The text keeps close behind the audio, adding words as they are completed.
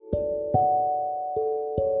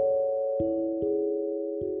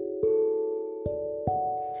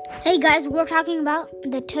Hey guys, we're talking about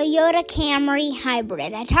the Toyota Camry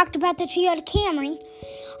hybrid. I talked about the Toyota Camry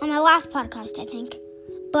on my last podcast, I think.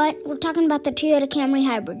 But we're talking about the Toyota Camry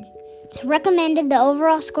hybrid. It's recommended. The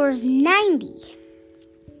overall score is 90.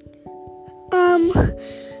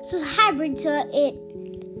 This is hybrid, so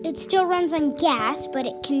it still runs on gas, but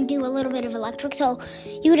it can do a little bit of electric. So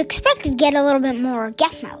you would expect to get a little bit more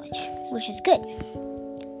gas mileage, which is good.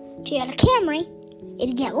 Toyota Camry,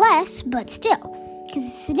 it'd get less, but still, because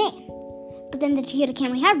it's a sedan. But then the Toyota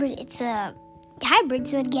Camry hybrid, it's a hybrid,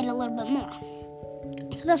 so it'd get a little bit more.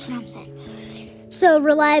 So that's what I'm saying. So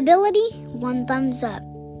reliability, 1 thumbs up.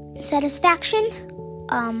 Satisfaction,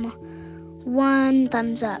 1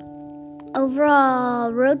 thumbs up.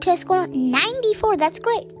 Overall road test score, 94. That's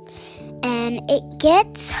great. And it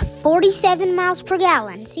gets 47 miles per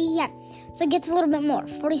gallon. See, yeah. So it gets a little bit more,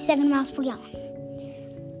 47 miles per gallon.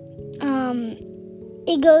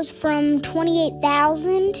 It goes from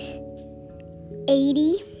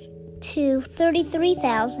 28,080 to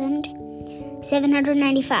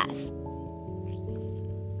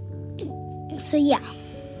 33,795. So yeah.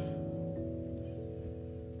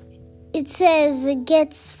 It says it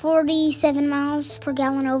gets 47 miles per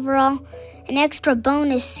gallon overall. An extra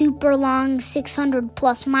bonus super long 600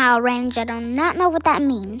 plus mile range. I do not know what that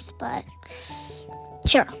means, but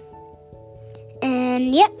sure.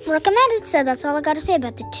 And yep, recommended. So that's all I got to say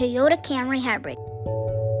about the Toyota Camry hybrid.